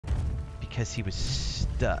because he was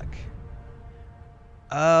stuck.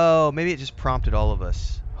 Oh, maybe it just prompted all of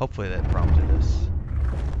us. Hopefully that prompted us.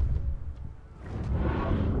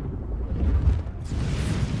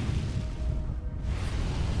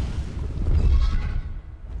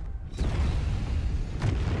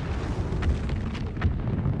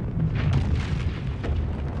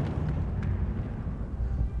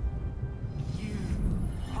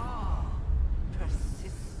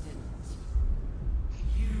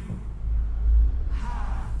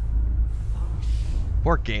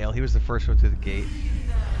 Poor Gale, he was the first one through the gate.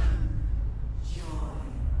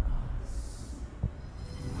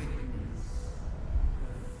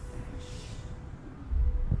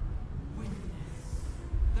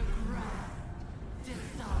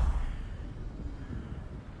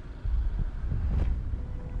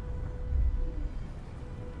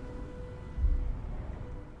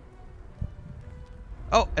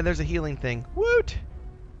 Oh, and there's a healing thing. Woot!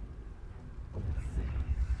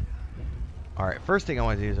 Alright, first thing I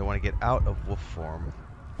want to do is I want to get out of wolf form.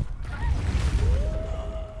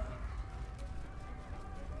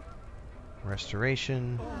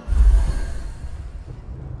 Restoration.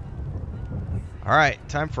 Alright,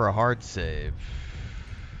 time for a hard save.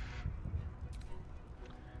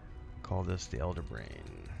 Call this the Elderbrain.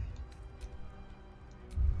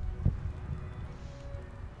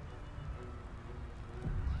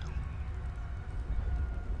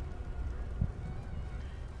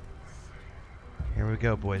 Here we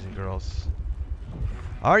go, boys and girls.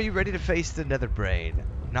 Are you ready to face the Netherbrain?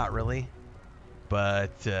 Not really.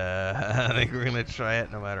 But I think we're going to try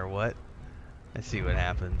it no matter what. Let's see what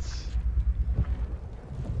happens.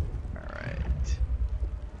 Alright.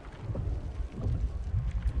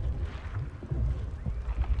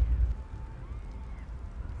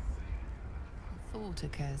 Thought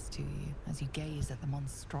occurs to you as you gaze at the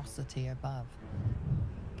monstrosity above.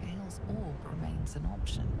 Gale's orb remains an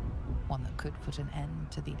option. One that could put an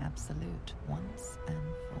end to the absolute once and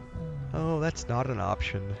for all. Oh, that's not an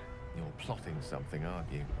option. You're plotting something,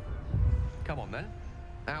 aren't you? Come on then,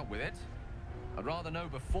 out with it. I'd rather know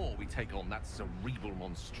before we take on that cerebral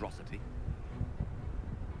monstrosity.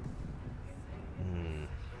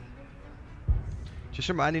 Just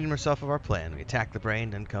reminding herself of our plan. We attack the brain,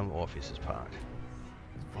 then come Orpheus's part.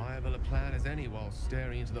 As viable a plan as any while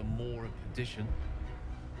staring into the maw of perdition.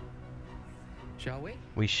 Shall we?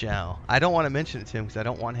 We shall. I don't want to mention it to him because I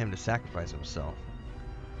don't want him to sacrifice himself.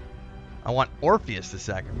 I want Orpheus to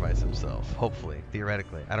sacrifice himself, hopefully,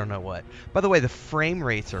 theoretically. I don't know what. By the way, the frame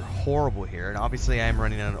rates are horrible here, and obviously I am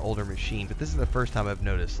running on an older machine, but this is the first time I've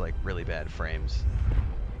noticed, like, really bad frames.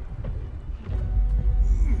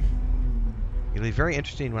 It'll be very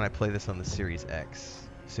interesting when I play this on the Series X,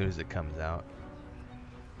 as soon as it comes out.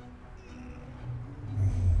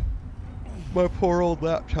 My poor old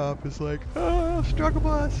laptop is like, oh, struggle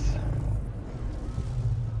bus.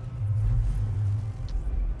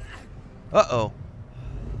 Uh-oh.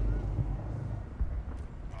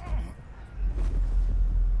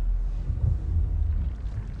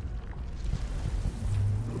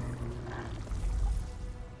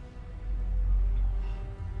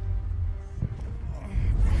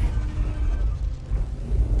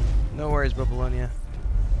 No worries, Babylonia.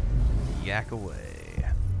 Yak away.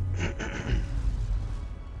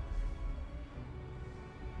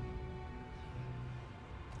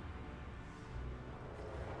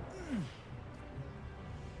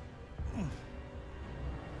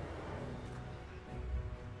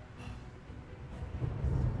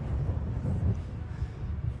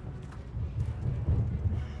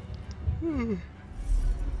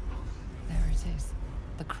 There it is.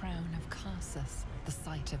 The crown of Carsus. The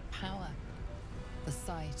site of power. The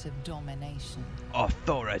site of domination.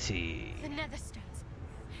 Authority. The Netherstones.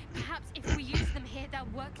 Perhaps if we use them here, they'll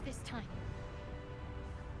work this time.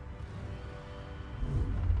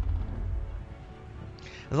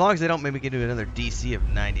 As long as they don't make me get to another DC of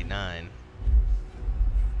 99.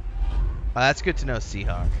 That's good to know,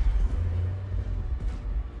 Seahawk.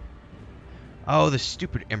 Oh, the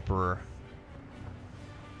stupid Emperor.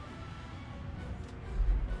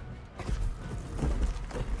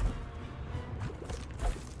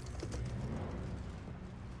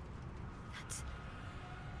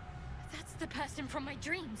 That's the person from my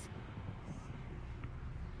dreams.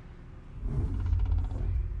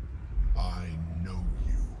 I know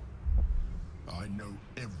you. I know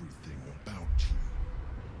everything about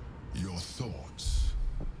you. Your thoughts,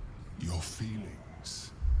 your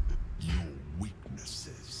feelings, your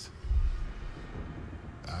weaknesses.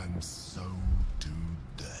 And so do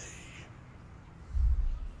they.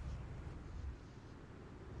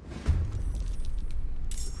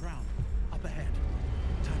 The crown, up ahead.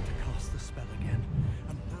 Time to cast the spell.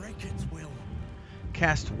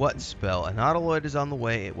 Cast what spell? An autoloid is on the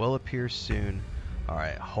way. It will appear soon.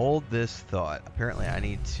 Alright, hold this thought. Apparently I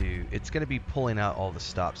need to... It's going to be pulling out all the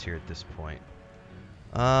stops here at this point.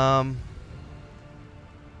 So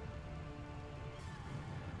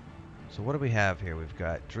what do we have here? We've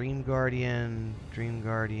got Dream Guardian,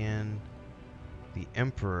 the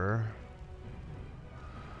Emperor,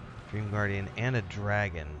 Dream Guardian, and a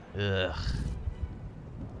dragon. Ugh.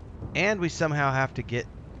 And we somehow have to get...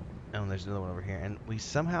 Oh, there's another one over here. And we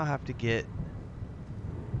somehow have to get...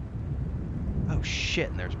 Oh shit,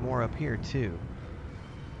 and there's more up here too.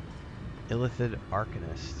 Illithid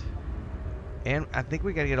Arcanist. And I think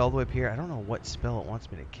we gotta get all the way up here. I don't know what spell it wants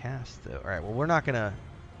me to cast though. Alright, well we're not gonna...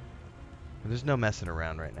 There's no messing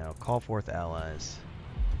around right now. Call forth allies.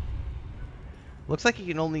 Looks like you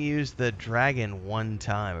can only use the dragon one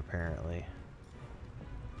time, apparently.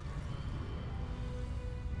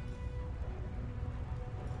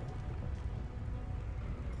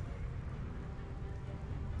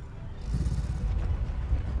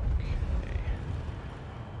 Okay.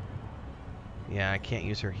 Yeah, I can't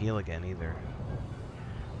use her heal again either.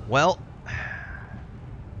 Well,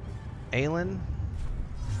 Aelin.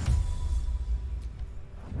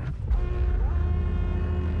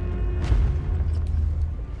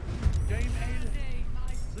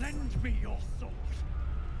 Lend me your sword.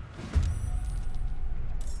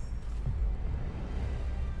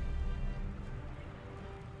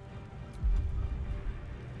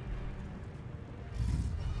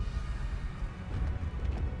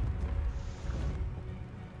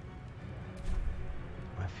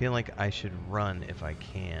 I feel like I should run if I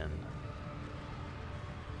can.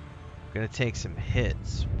 I'm gonna take some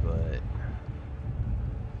hits, but...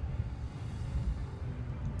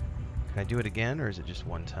 Can I do it again, or is it just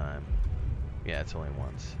one time? Yeah, it's only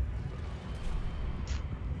once.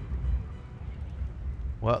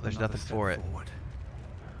 Well, there's nothing for it.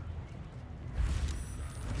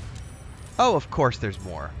 Oh, of course there's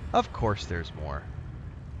more. Of course there's more.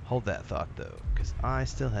 Hold that thought, though, because I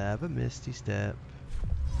still have a Misty Step.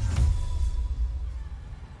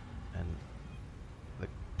 And the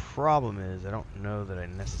problem is, I don't know that I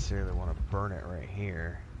necessarily want to burn it right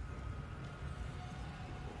here.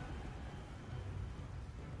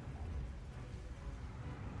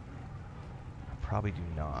 Probably do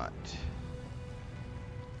not.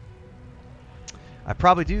 I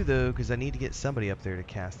probably do though, because I need to get somebody up there to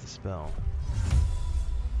cast the spell.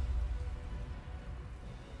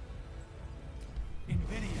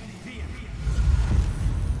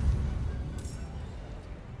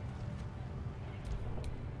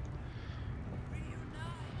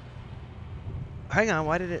 Hang on,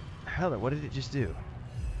 why did it... Hell, what did it just do?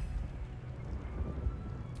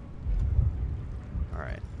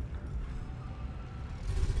 Alright.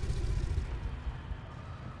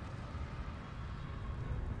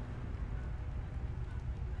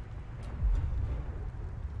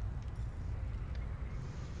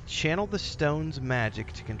 Channel the stone's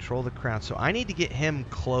magic to control the crown. So I need to get him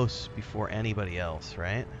close before anybody else,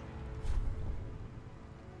 right?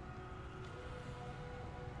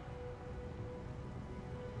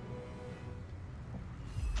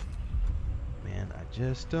 Man, I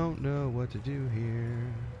just don't know what to do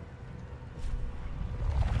here.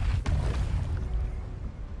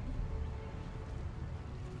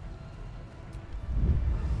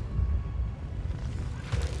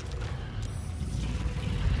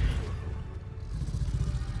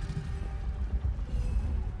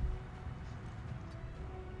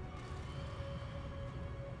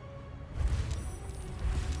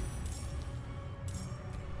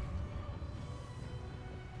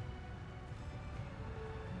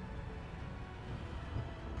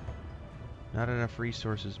 Not enough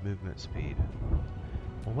resources, movement speed.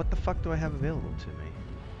 Well, what the fuck do I have available to me?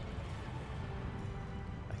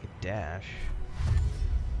 I could dash.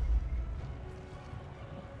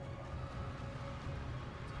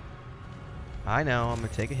 I know, I'm gonna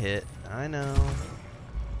take a hit. I know.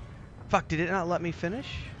 Fuck, did it not let me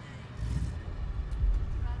finish?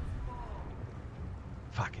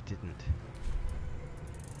 Fuck, it didn't.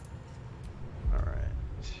 Alright.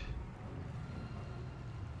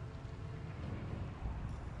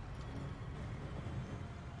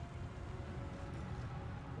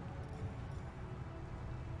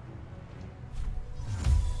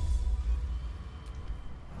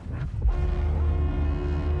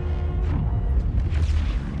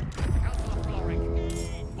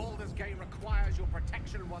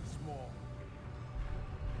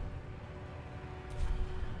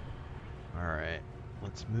 Alright,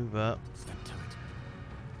 let's move up. Step to it.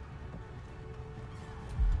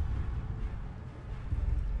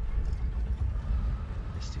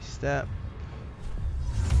 Misty Step.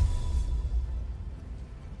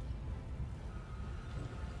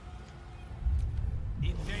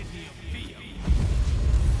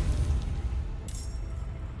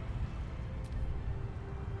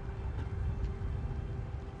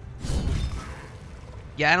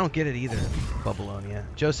 Yeah, I don't get it either, Bubbalonia.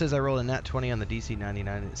 Joe says I rolled a nat 20 on the DC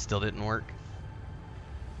 99 and it still didn't work.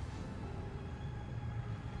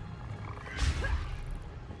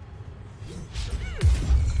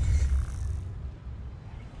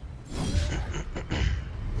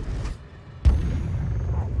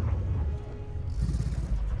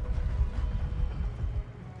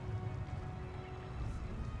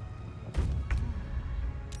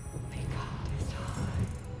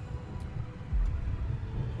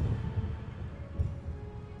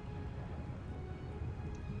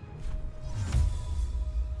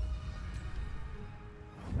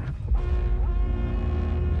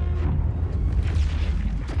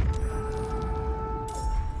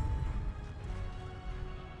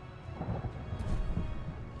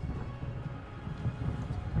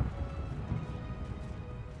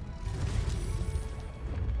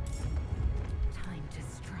 Time to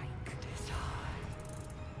strike.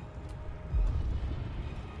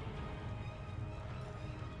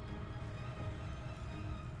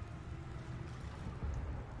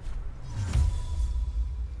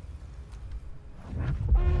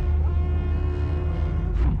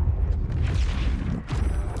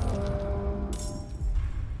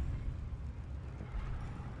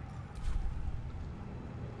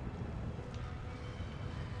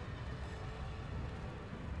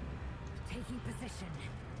 Taking position.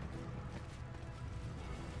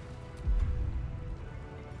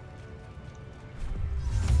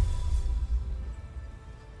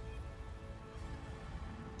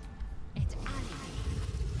 It's alibi.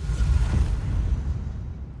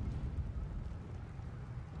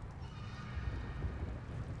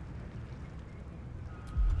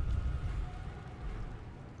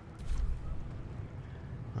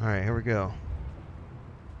 All right, here we go.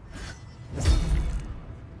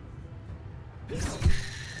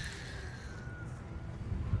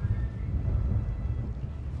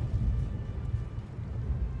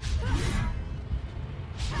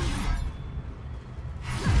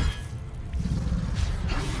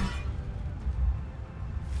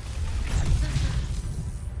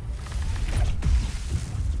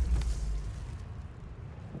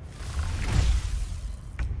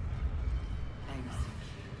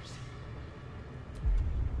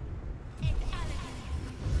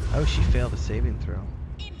 Oh, she failed a saving throw.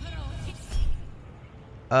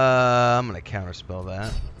 I'm gonna counterspell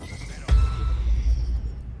that.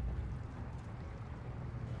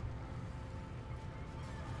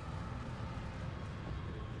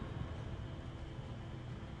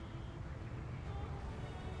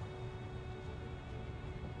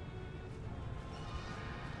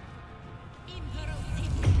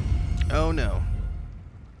 Oh no.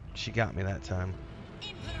 She got me that time.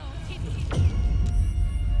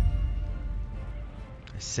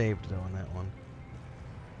 I saved though on that one.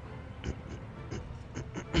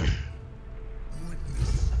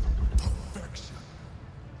 Witness perfection.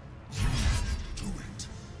 Do it.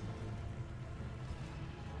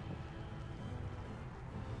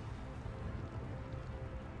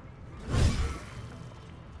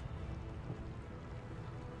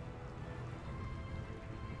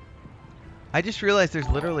 I just realized there's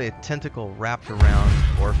literally a tentacle wrapped around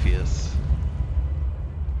Orpheus.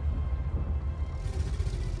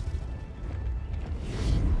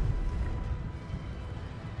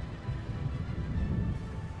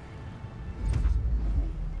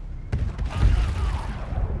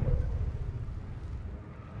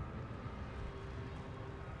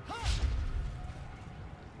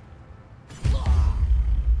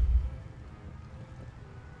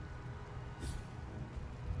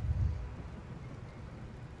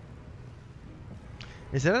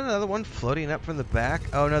 Is that another one floating up from the back?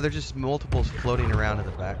 Oh no, they're just multiples floating around in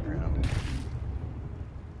the background.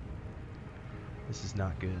 This is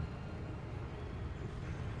not good.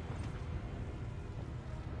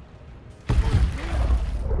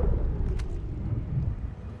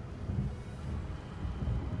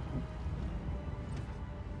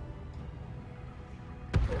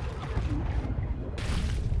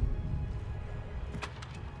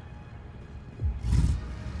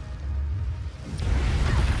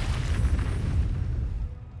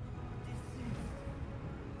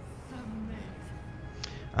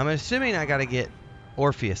 I'm assuming I gotta get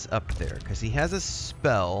Orpheus up there, because he has a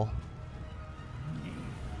spell.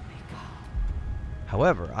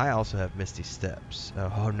 However, I also have Misty Steps.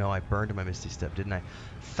 Oh no, I burned my Misty Step, didn't I?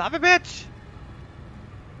 Stop it, bitch!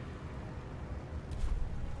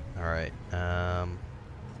 Alright,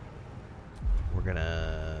 we're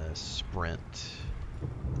gonna sprint.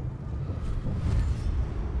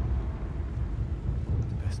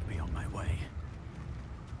 Best be on my way.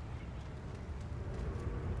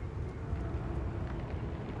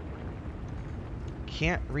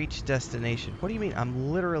 Can't reach destination. What do you mean?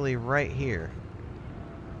 I'm literally right here.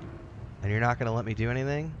 And you're not going to let me do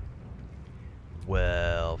anything?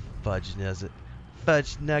 Well, fudge nuggets.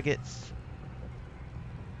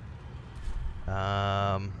 If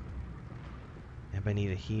I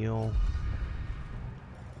need a heal.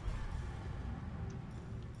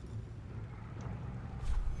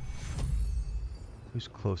 Who's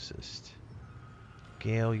closest?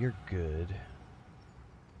 Gale, you're good.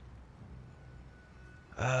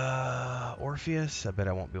 Orpheus? I bet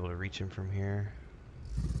I won't be able to reach him from here.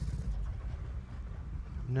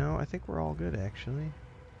 No, I think we're all good, actually.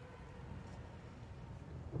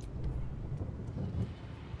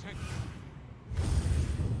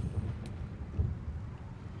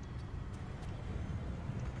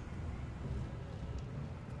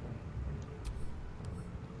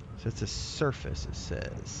 So it's a surface, it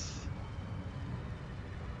says.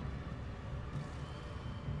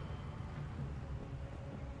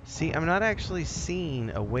 See, I'm not actually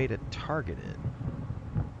seeing a way to target it.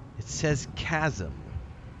 It says chasm.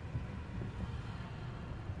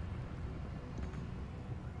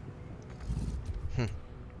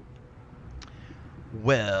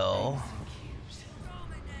 Well...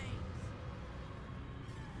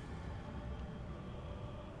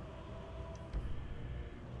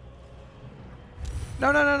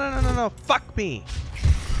 No, fuck me!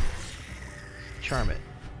 Charm it.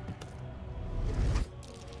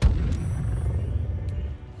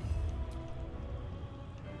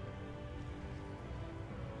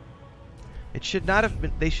 It should not have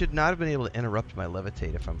been, they should not have been able to interrupt my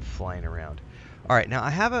levitate if I'm flying around. Alright, now I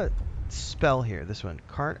have a spell here, this one.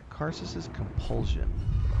 Karsus's Compulsion.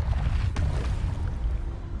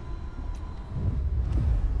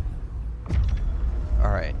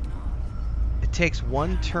 Alright. It takes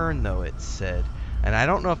one turn though, it said. And I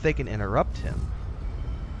don't know if they can interrupt him.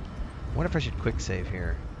 I wonder if I should quick save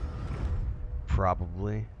here.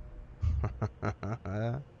 Probably.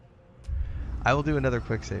 I will do another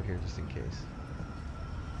quick save here just in case.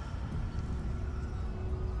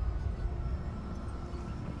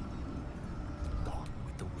 Gone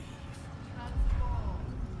with the weave.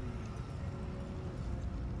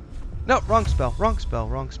 No, wrong spell, wrong spell,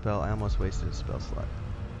 wrong spell. I almost wasted a spell slot.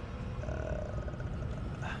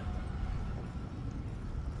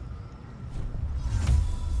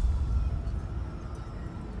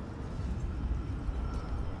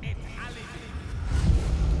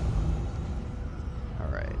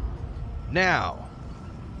 Now,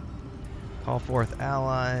 call forth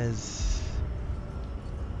allies.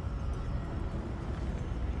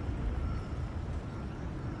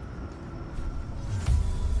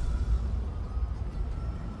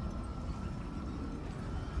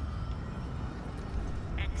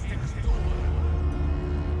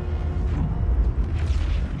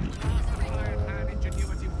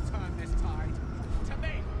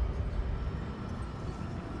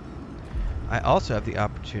 I also have the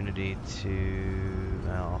opportunity to...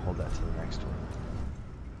 Well, I'll hold that to the next one.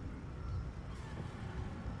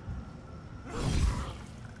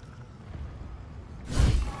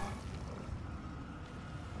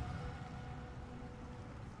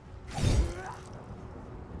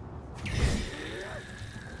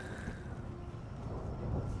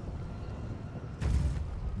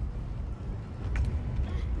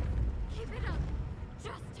 Keep it up.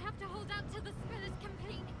 Just have to hold out till the spell is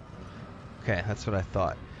complete. Okay, that's what I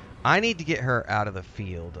thought. I need to get her out of the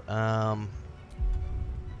field. Can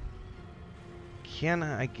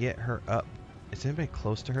I get her up? Is anybody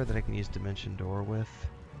close to her that I can use Dimension Door with?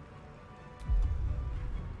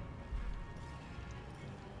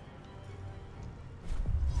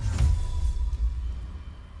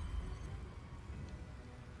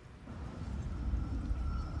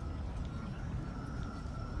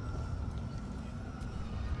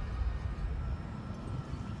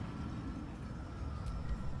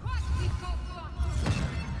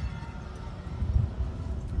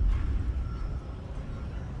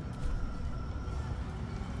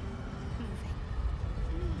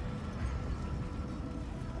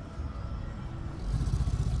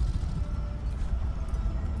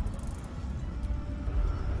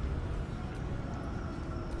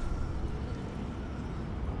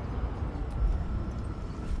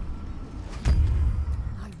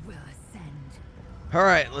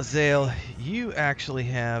 Alright, Lae'zel, you actually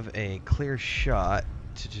have a clear shot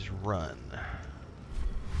to just run.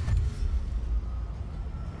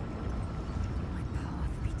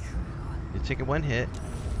 You're taking one hit.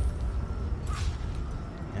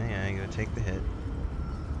 Yeah, you're gonna take the hit.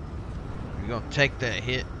 You're gonna take that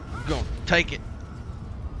hit. You're gonna take it.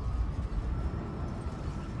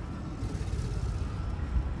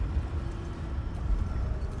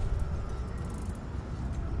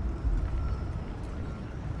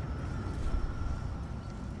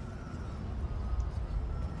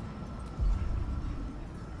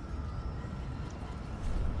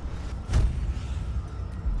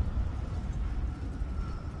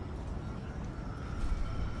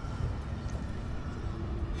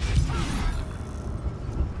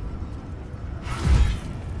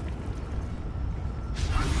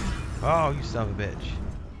 Oh, you son of a bitch.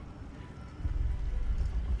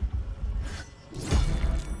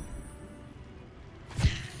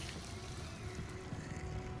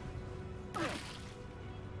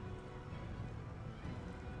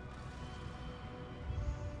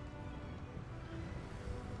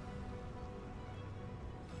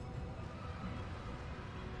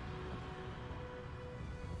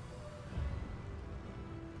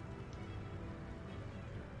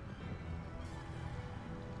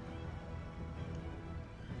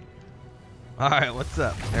 Alright, what's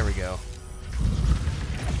up? There we go.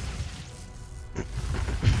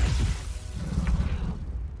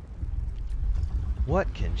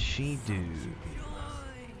 What can she do?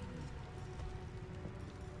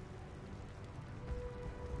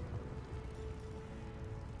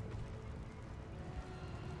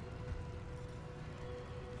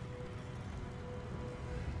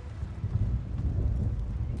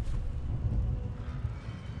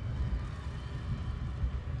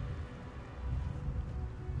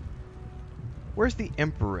 Where's the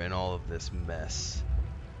Emperor in all of this mess?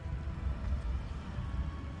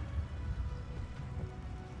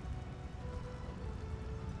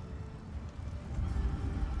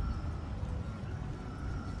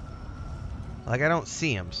 Like, I don't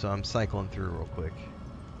see him, so I'm cycling through real quick.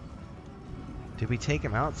 Did we take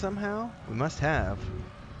him out somehow? We must have.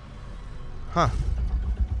 Huh.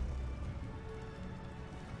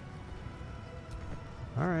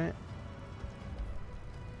 Alright.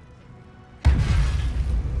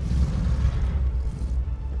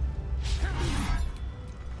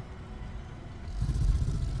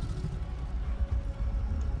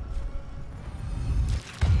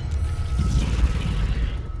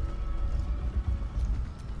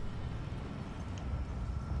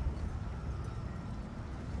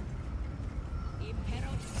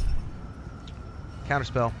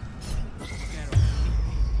 Counterspell.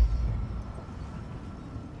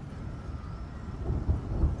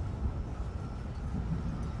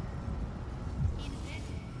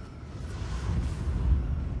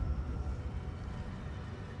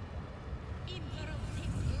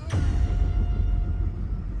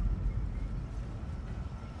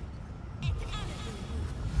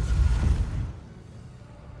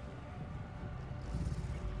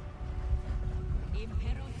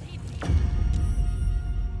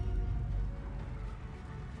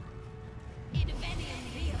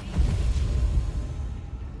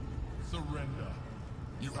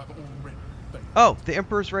 Oh, the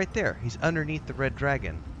Emperor's right there. He's underneath the red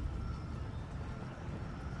dragon.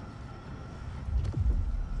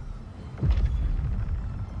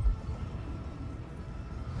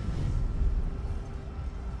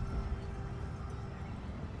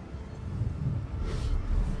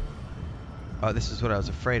 Oh, this is what I was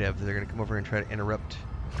afraid of. They're going to come over and try to interrupt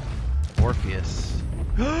Orpheus.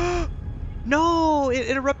 No! It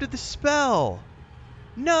interrupted the spell!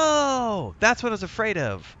 No! That's what I was afraid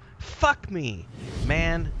of. Fuck me,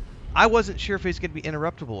 man. I wasn't sure if he's going to be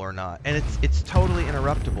interruptible or not, and it's totally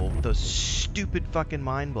interruptible with those stupid fucking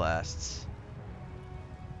mind blasts.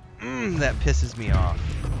 That pisses me off.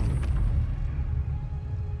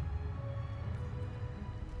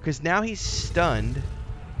 Because now he's stunned,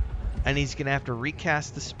 and he's going to have to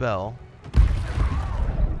recast the spell.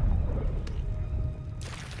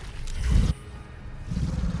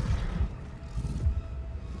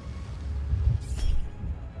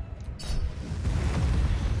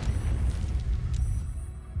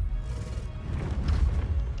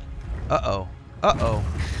 Uh-oh. Uh-oh.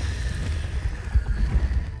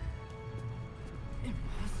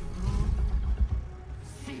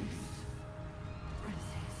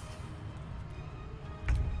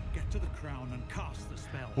 Get to the crown and cast the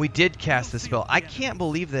spell. We did cast the spell. I can't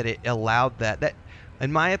believe that it allowed that. That,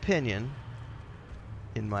 in my opinion,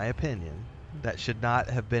 that should not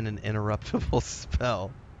have been an interruptible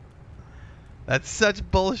spell. That's such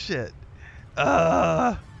bullshit.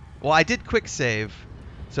 Well, I did quick save.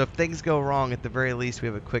 So if things go wrong, at the very least, we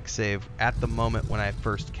have a quick save at the moment when I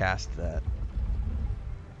first cast that.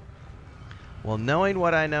 Well, knowing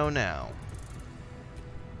what I know now.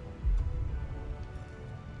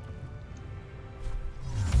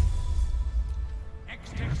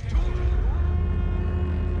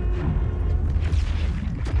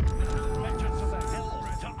 Legends of the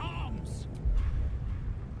Hell to arms!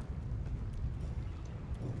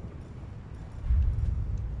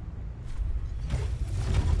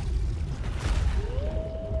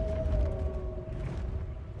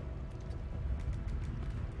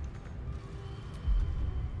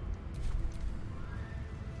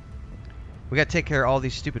 We gotta take care of all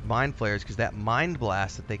these stupid mind flares, because that mind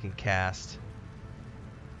blast that they can cast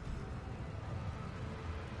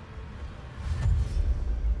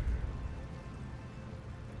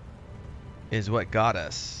is what got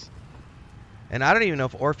us. And I don't even know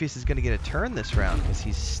if Orpheus is going to get a turn this round because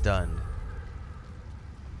he's stunned.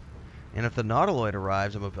 And if the Nautiloid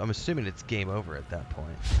arrives, I'm assuming it's game over at that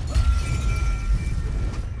point.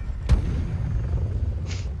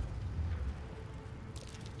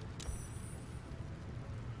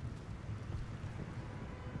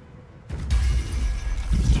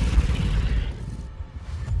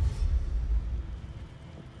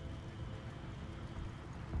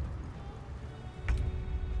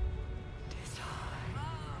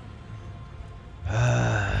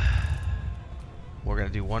 We're gonna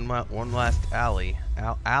do one last ally,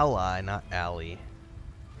 not alley.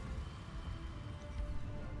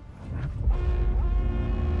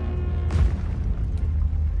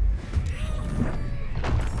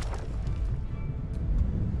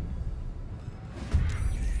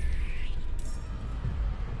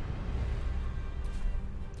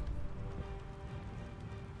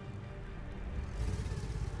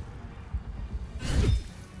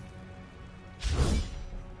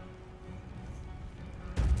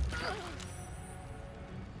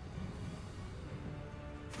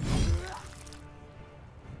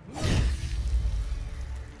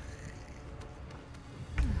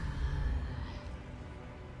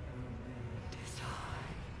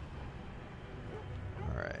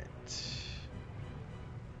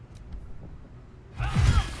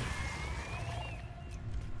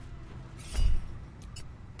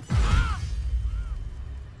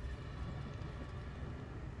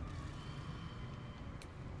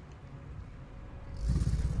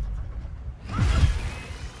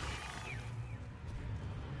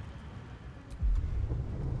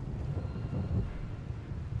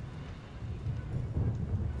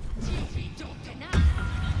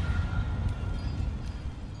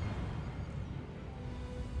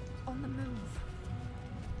 On the move.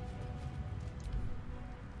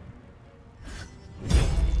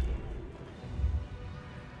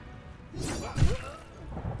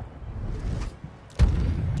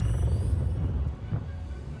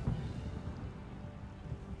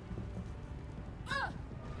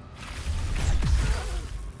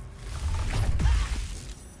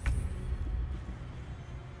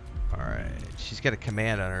 Alright, she's got a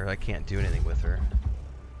command on her. I can't do anything with her.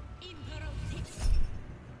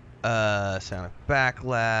 Sound of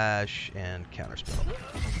backlash and counterspell.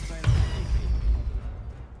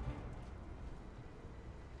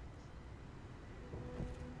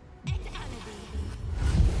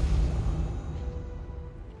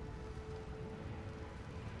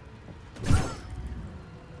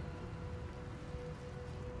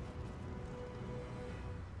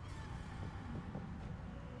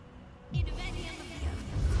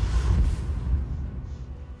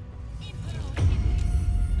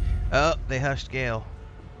 Oh, they hushed Gale.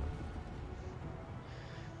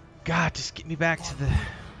 God, just get me back to the...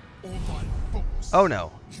 Oh,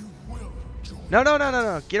 no. No, no, no, no,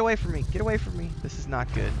 no. Get away from me. Get away from me. This is not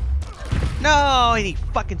good. No, and he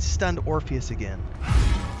fucking stunned Orpheus again.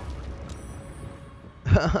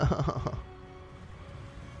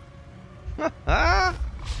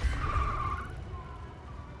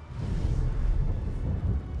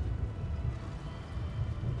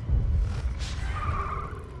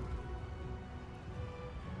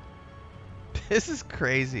 This is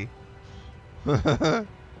crazy. I'm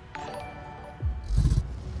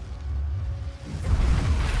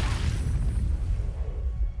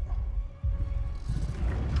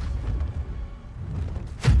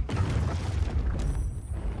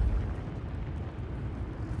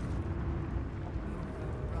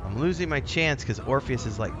losing my chance because Orpheus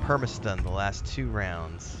is like perma-stunned the last 2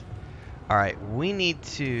 rounds. Alright, we need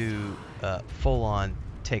to full on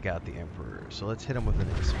take out the Emperor. So let's hit him with an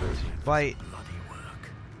explosive bite.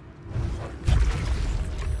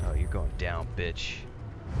 Oh, you're going down, bitch.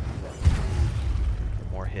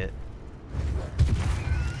 More hit.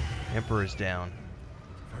 Emperor's down.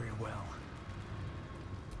 Very well.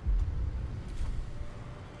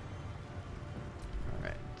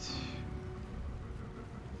 Alright.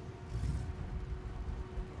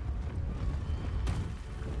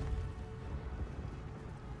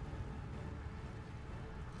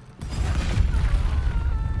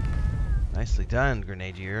 Nicely done,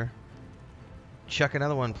 Grenadier. Chuck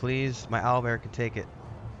another one, please. My owlbear can take it.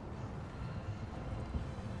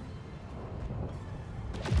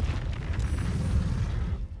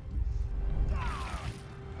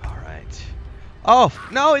 Alright. Oh,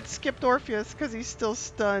 no, it skipped Orpheus because he's still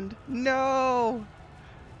stunned. No!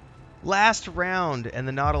 Last round, and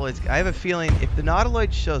the Nautiloid... I have a feeling if the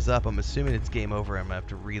Nautiloid shows up, I'm assuming it's game over. I'm going to have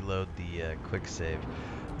to reload the quick save.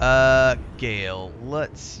 Gale,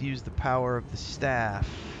 let's use the power of the staff.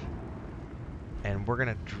 And we're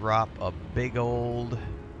gonna drop a big old...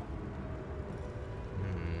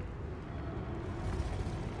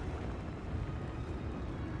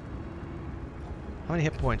 How many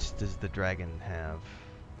hit points does the dragon have?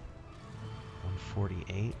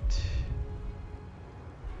 148.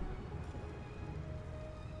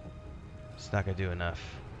 It's not gonna do enough.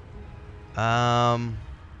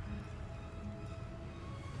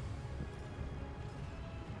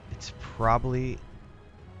 It's probably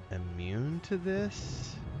immune to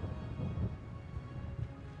this.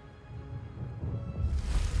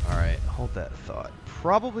 Alright, hold that thought.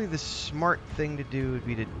 Probably the smart thing to do would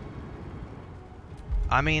be to...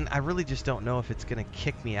 I mean, I really just don't know if it's going to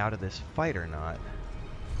kick me out of this fight or not.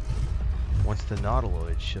 Once the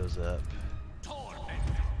Nautiloid shows up.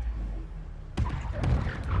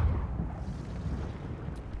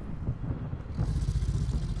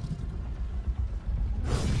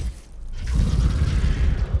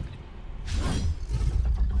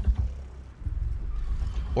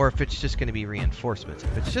 Or if it's just going to be reinforcements.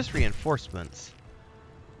 If it's just reinforcements,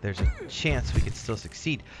 there's a chance we could still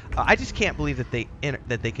succeed. I just can't believe that they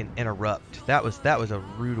can interrupt. That was a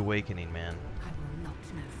rude awakening, man. I will not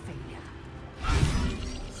know failure.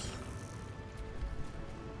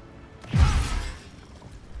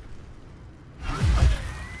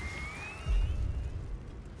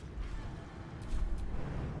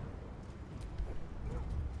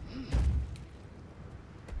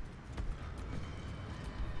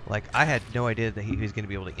 Like, I had no idea that he was going to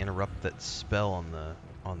be able to interrupt that spell on the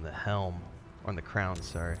helm, on the crown,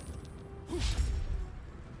 sorry.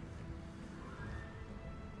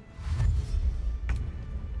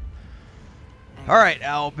 All right,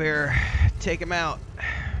 Owlbear, take him out.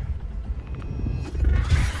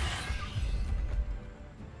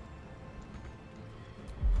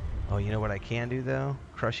 Oh, you know what I can do though?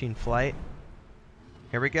 Crushing flight.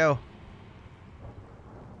 Here we go.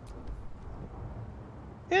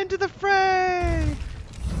 Into the fray!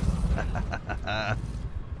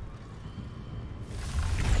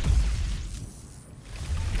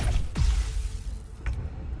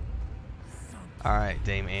 Alright,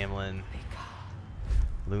 Dame Amlin.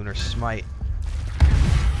 Lunar Smite.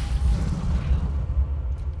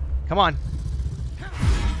 Come on.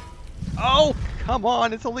 Oh, come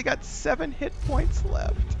on. It's only got 7 hit points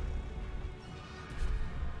left.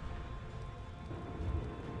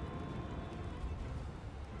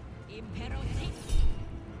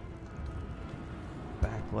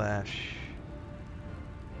 Backlash.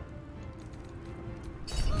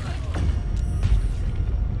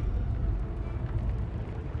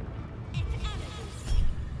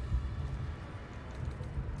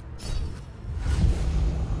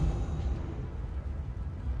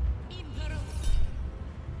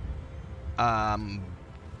 I'm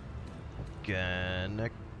gonna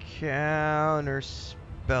counter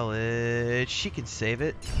spell it. She can save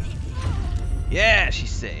it. Yeah, she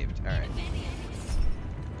saved. All right.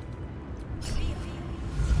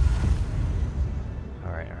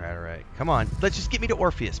 All right, all right, all right. Come on, let's just get me to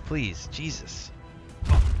Orpheus, please. Jesus.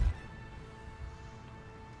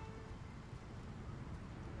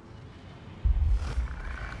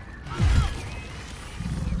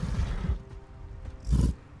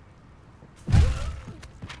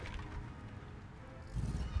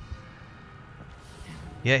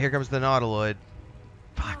 Yeah, here comes the Nautiloid.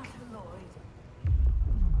 Fuck.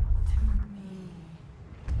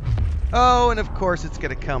 Oh, and of course it's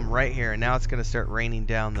gonna come right here, and now it's gonna start raining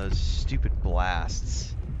down those stupid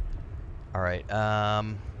blasts. All right.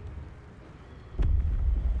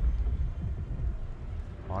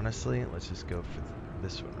 Honestly, let's just go for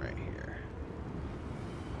this one right here.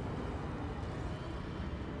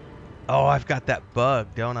 Oh, I've got that bug,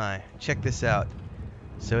 don't I? Check this out.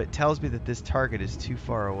 So it tells me that this target is too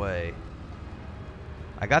far away.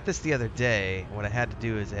 I got this the other day. What I had to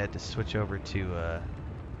do is I had to switch over to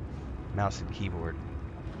mouse and keyboard.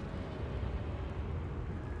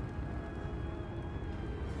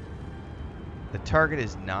 The target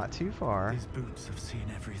is not too far. These boots have seen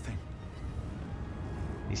everything.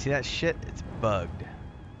 You see that shit? It's bugged.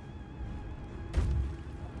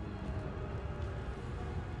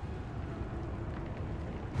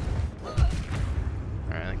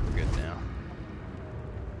 Alright, I think we're good now.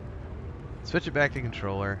 Switch it back to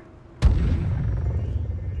controller.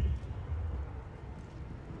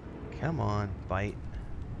 Come on, bite.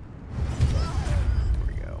 There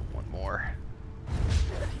we go, one more.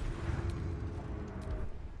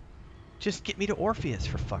 Just get me to Orpheus,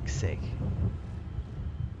 for fuck's sake.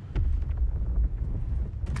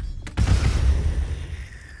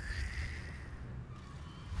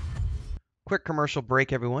 Quick commercial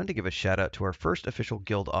break, everyone, to give a shout out to our first official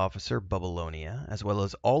guild officer, Bubbalonia, as well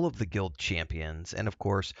as all of the guild champions, and of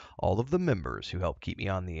course, all of the members who help keep me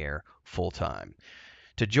on the air full time.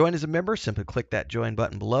 To join as a member, simply click that join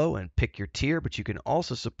button below and pick your tier, but you can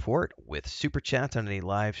also support with SuperChats on any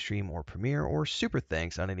live stream or premiere, or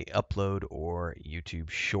SuperThanks on any upload or YouTube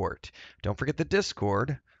short. Don't forget the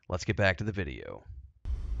Discord. Let's get back to the video.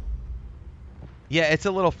 Yeah, it's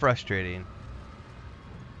a little frustrating.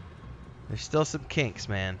 There's still some kinks,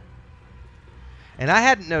 man. And I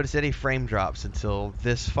hadn't noticed any frame drops until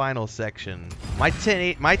this final section. My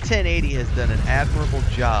 1080 has done an admirable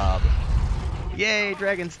job. Yay,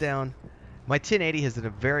 dragon's down. My 1080 has done a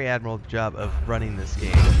very admirable job of running this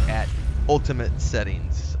game at ultimate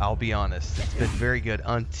settings. I'll be honest. It's been very good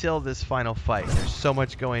until this final fight. There's so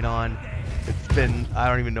much going on. It's been, I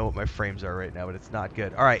don't even know what my frames are right now, but it's not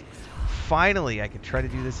good. All right, finally I can try to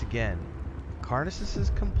do this again.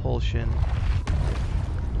 Carnus's compulsion.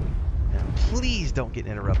 And please don't get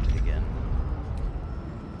interrupted again.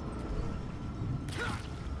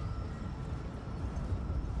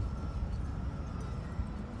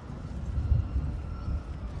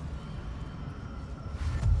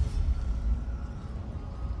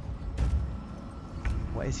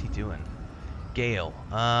 What is he doing? Gale.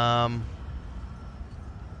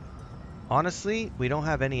 Honestly, we don't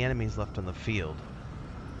have any enemies left on the field.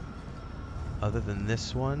 Other than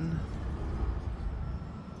this one.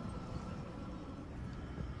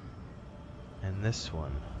 And this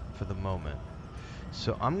one for the moment.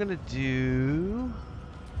 So I'm going to do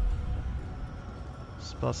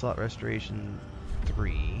spell slot restoration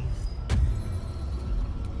 3.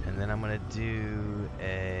 And then I'm going to do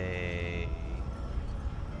a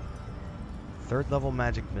 3rd level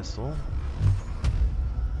magic missile.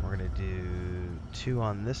 We're going to do 2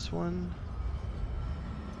 on this one.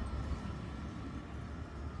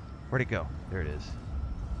 Where'd it go? There it is.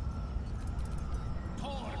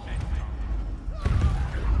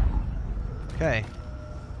 Okay.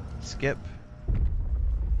 Skip.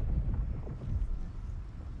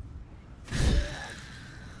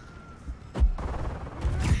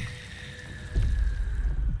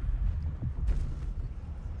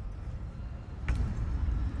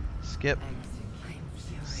 Skip.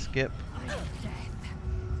 Skip.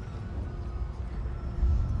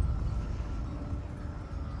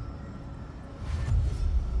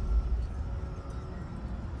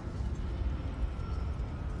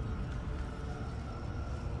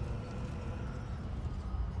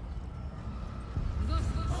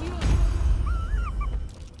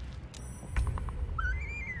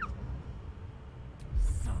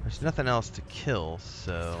 There's nothing else to kill,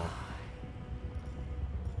 so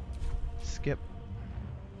skip.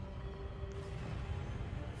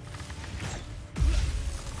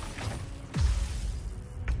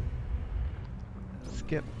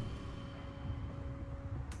 Skip.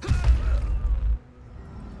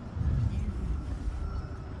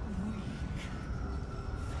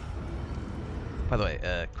 By the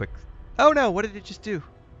way, quick. Oh no, what did it just do?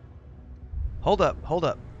 Hold up, hold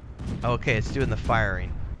up. Okay, it's doing the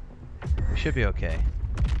firing. We should be okay.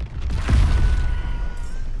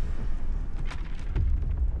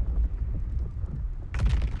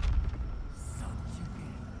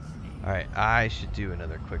 Alright, I should do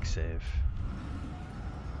another quick save.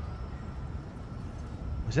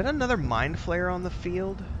 Was that another mind flare on the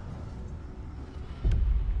field?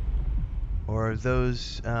 Or are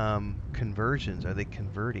those conversions? Are they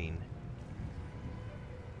converting?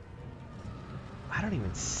 I don't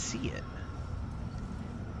even see it.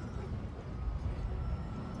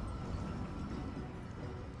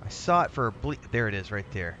 I saw it for a bleep. There it is right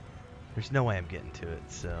there. There's no way I'm getting to it,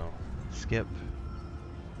 so skip.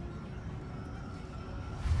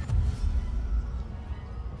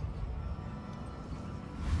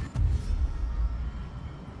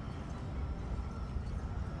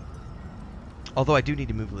 Although I do need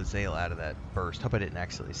to move Lizelle out of that burst. Hope I didn't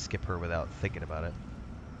accidentally skip her without thinking about it.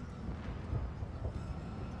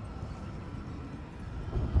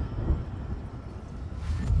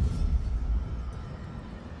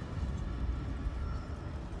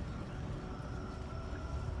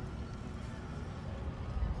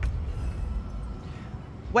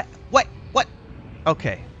 What?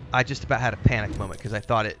 Okay, I just about had a panic moment because I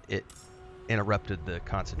thought it interrupted the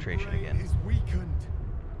concentration again. Is weakened.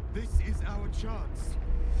 This is our chance.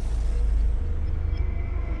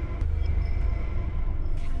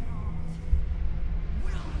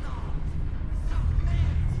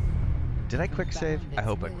 Did I quick save? I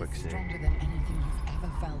hope I quick saved. Stronger than anything you've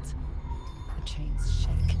ever felt. The chains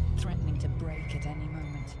shake, threatening to break at any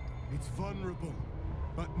moment. It's vulnerable,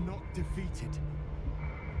 but not defeated.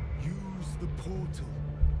 Use the portal.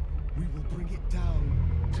 We will bring it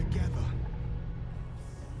down together.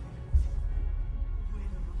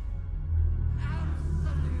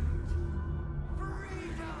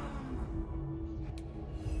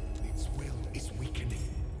 Its will is weakening.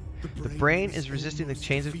 The brain is resisting the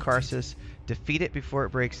chains of Karsus. Defeat it before it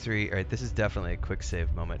breaks free. Alright, this is definitely a quick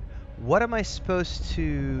save moment. What am I supposed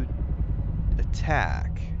to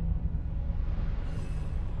attack?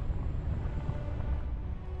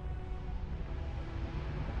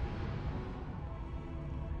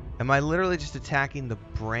 Am I literally just attacking the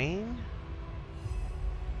brain?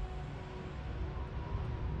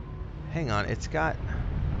 Hang on, it's got...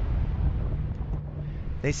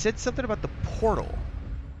 They said something about the portal.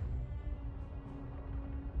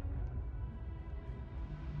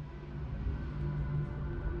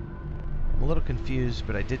 I'm a little confused,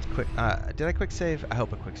 but I did quick... did I quick save? I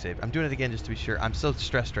hope I quick save. I'm doing it again just to be sure. I'm so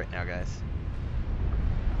stressed right now, guys.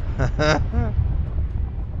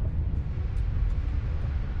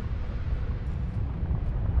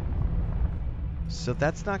 So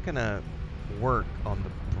that's not gonna work on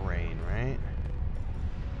the brain, right?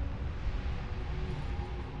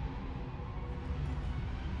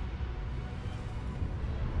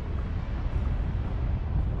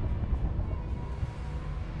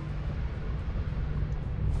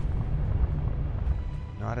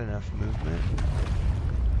 Not enough movement.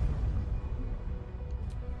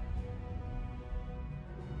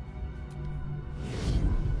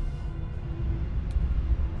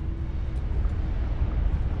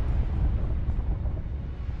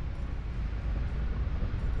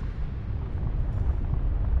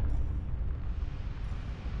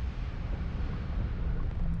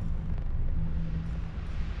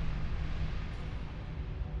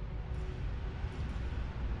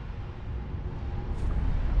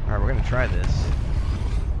 Alright, we're gonna try this.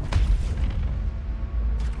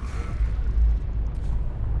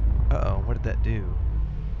 Uh-oh, what did that do?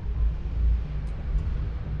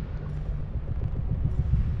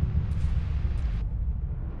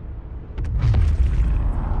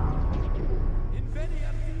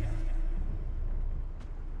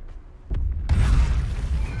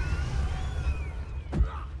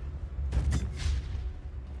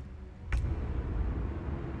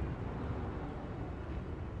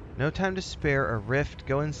 No time to spare. A rift.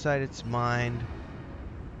 Go inside its mind.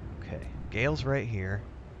 Okay. Gale's right here.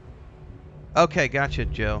 Okay, gotcha,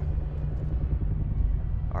 Joe.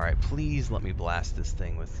 Alright, please let me blast this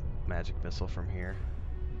thing with magic missile from here.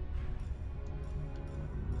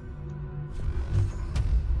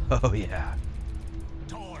 Oh, yeah.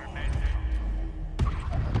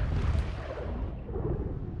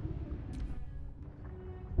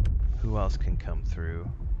 Who else can come through?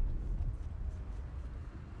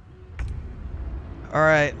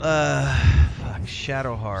 Alright, fuck,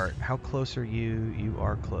 Shadowheart. How close are you? You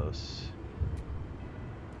are close.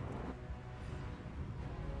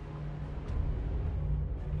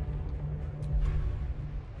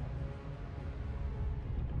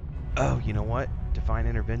 Oh, you know what? Divine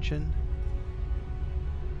Intervention?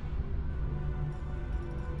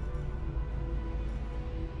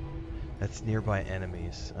 That's nearby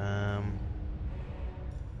enemies.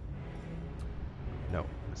 No,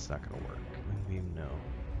 it's not gonna work. Moonbeam, no.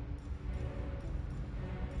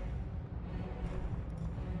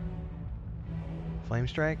 Flame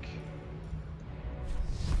Strike?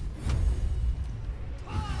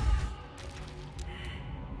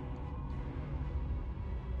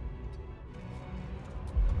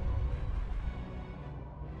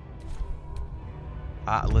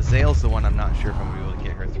 Lazelle's the one I'm not sure if I'm going to be able to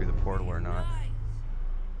get her through the portal or not.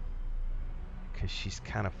 Because she's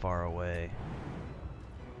kind of far away.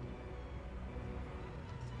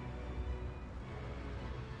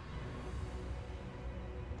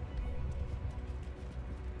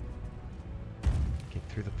 Get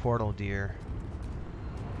through the portal, dear.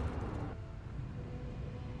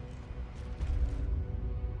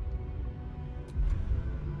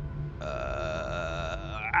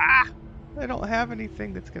 I don't have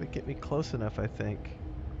anything that's going to get me close enough, I think.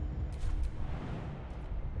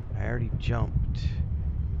 I already jumped.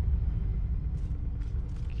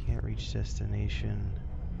 Can't reach destination.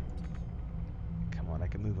 Come on, I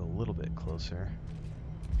can move a little bit closer.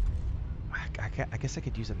 I guess I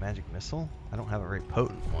could use a magic missile. I don't have a very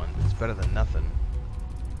potent one. It's better than nothing.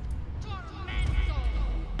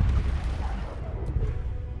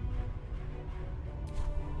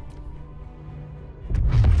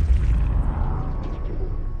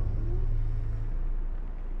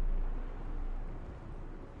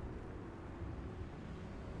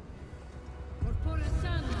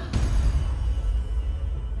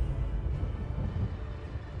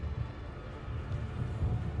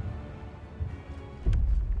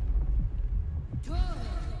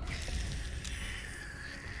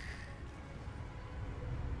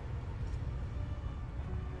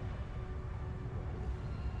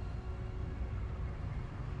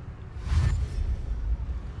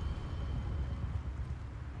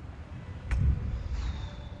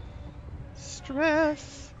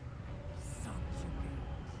 stress.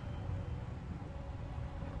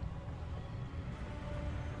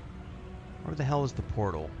 Where the hell is the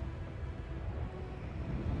portal?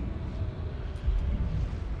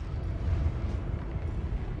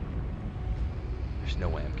 There's no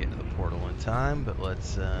way I'm getting to the portal in time, but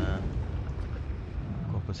let's go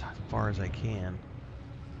up as far as I can.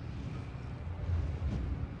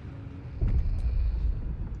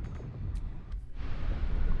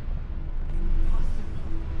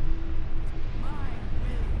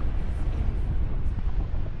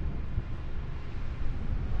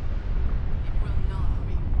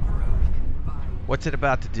 What's it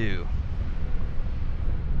about to do?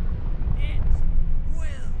 It will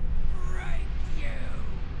break you.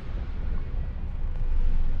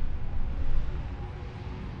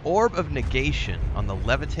 Orb of negation on the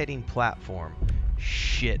levitating platform.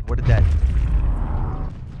 Shit, what did that...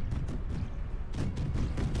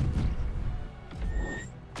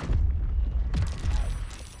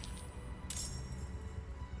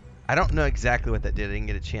 I don't know exactly what that did. I didn't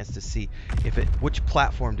get a chance to see if it... Which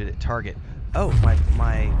platform did it target? Oh, my...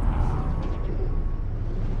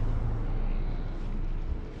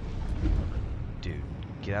 Dude,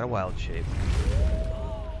 get out of wild shape.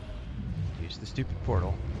 Use the stupid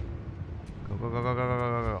portal. Go, go, go, go, go, go,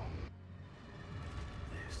 go, go.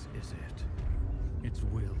 This is it. Its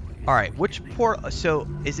will is Alright, which weakening. portal... So,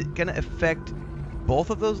 is it going to affect both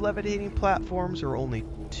of those levitating platforms or only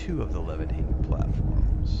two of the levitating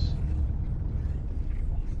platforms?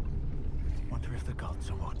 Wonder if the gods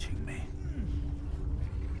are watching me.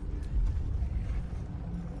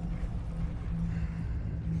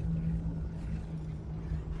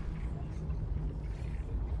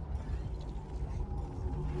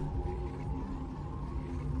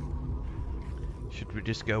 Should we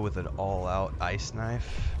just go with an all-out ice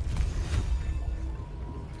knife?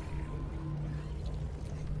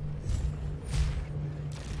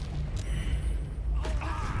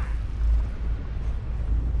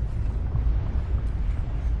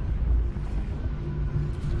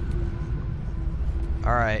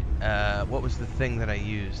 Alright, what was the thing that I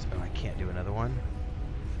used? Oh, I can't do another one.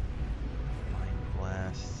 Mind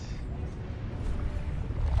blast.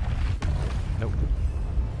 Nope.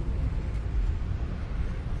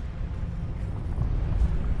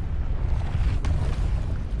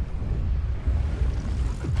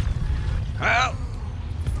 Help!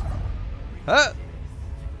 Huh?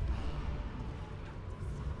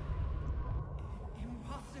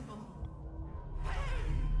 Impossible.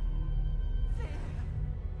 Pain. Fear.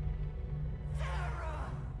 Terror.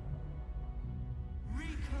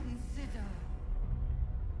 Reconsider.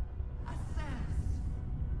 Assess.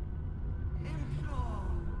 Implore.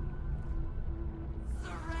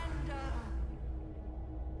 Surrender.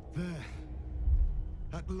 There.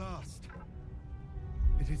 At last.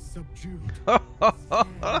 It is subdued.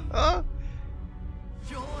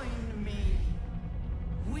 Join me.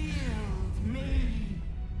 Wield me.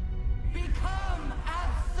 Become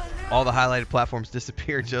absolute. All the highlighted platforms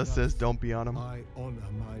disappear. Joe says, don't be on them. I honor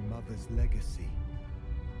my mother's legacy.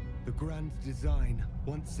 The grand design,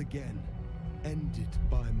 once again, ended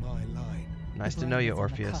by my line. Nice The to know brain you, is on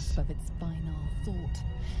the Orpheus. cusp of its final thought,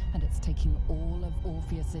 and it's taking all of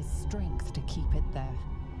Orpheus's strength to keep it there.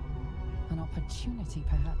 An opportunity,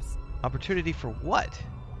 perhaps. Opportunity for what?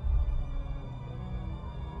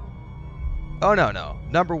 Oh, no, no.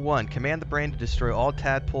 Number 1, command the brain to destroy all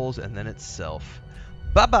tadpoles and then itself.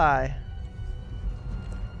 Bye-bye.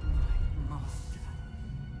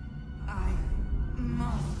 I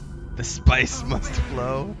must. The spice must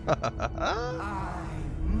flow. I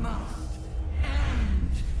must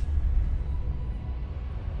end.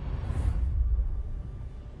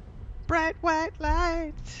 Bright white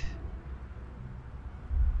light.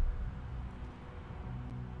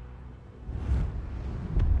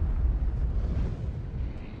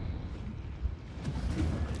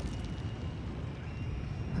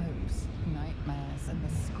 Hopes, nightmares, and the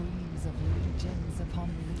screams of legions upon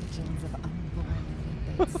legions of unborn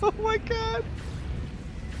infants. Oh my god.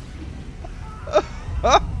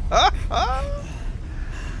 The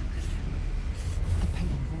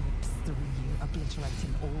pain rips through you,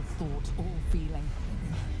 obliterating all thought, all feeling.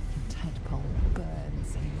 The tadpole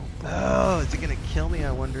burns in your brain. Oh, is it gonna kill me,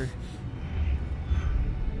 I wonder?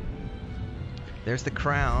 There's the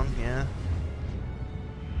crown, yeah.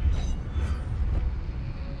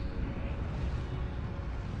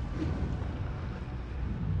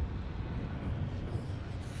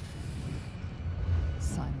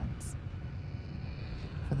 Silence.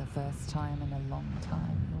 For the first time in a long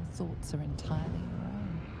time, your thoughts are entirely your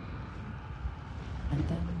own. And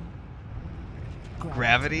then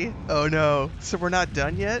Gravity? Oh no. So we're not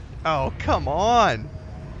done yet? Oh, come on.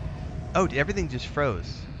 Oh, everything just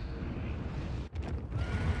froze.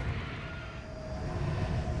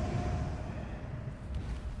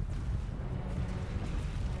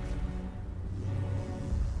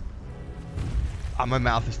 Oh, my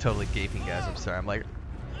mouth is totally gaping, guys. I'm sorry. I'm like,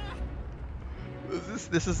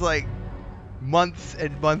 this is like months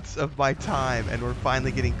and months of my time, and we're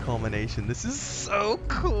finally getting culmination. This is so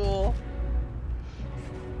cool.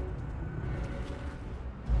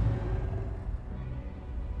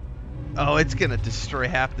 Oh, it's gonna destroy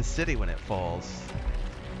half the city when it falls.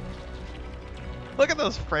 Look at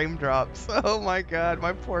those frame drops. Oh my god,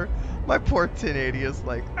 my poor 1080 is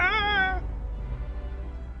like, ah!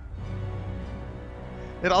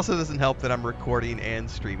 It also doesn't help that I'm recording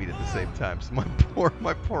and streaming at the same time, so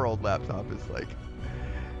my poor old laptop is like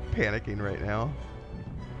panicking right now.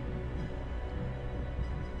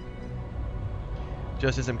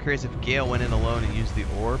 Justice, I'm curious if Gale went in alone and used the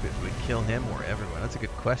orb, if it would kill him or everyone. That's a good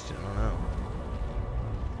question. I don't know.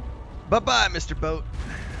 Bye-bye, Mr. Boat.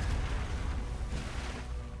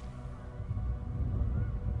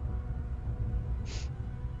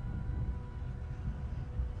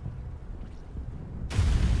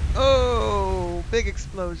 Oh, big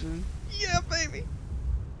explosion. Yeah, baby.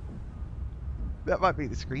 That might be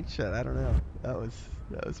the screenshot. I don't know.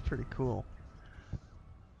 That was pretty cool.